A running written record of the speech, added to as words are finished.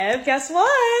Guess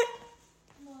what?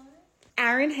 What?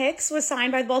 Aaron Hicks was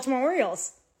signed by the Baltimore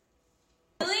Orioles.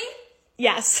 Really?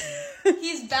 Yes.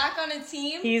 He's back on a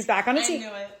team? He's back on a team.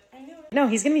 I knew it. No,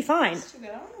 he's going to be fine. It's too good.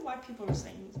 I don't know why people were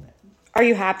saying he's bad. Are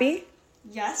you happy?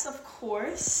 Yes, of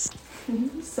course.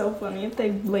 So funny if they,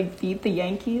 beat the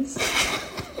Yankees.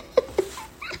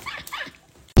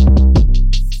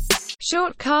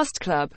 Short Cast Club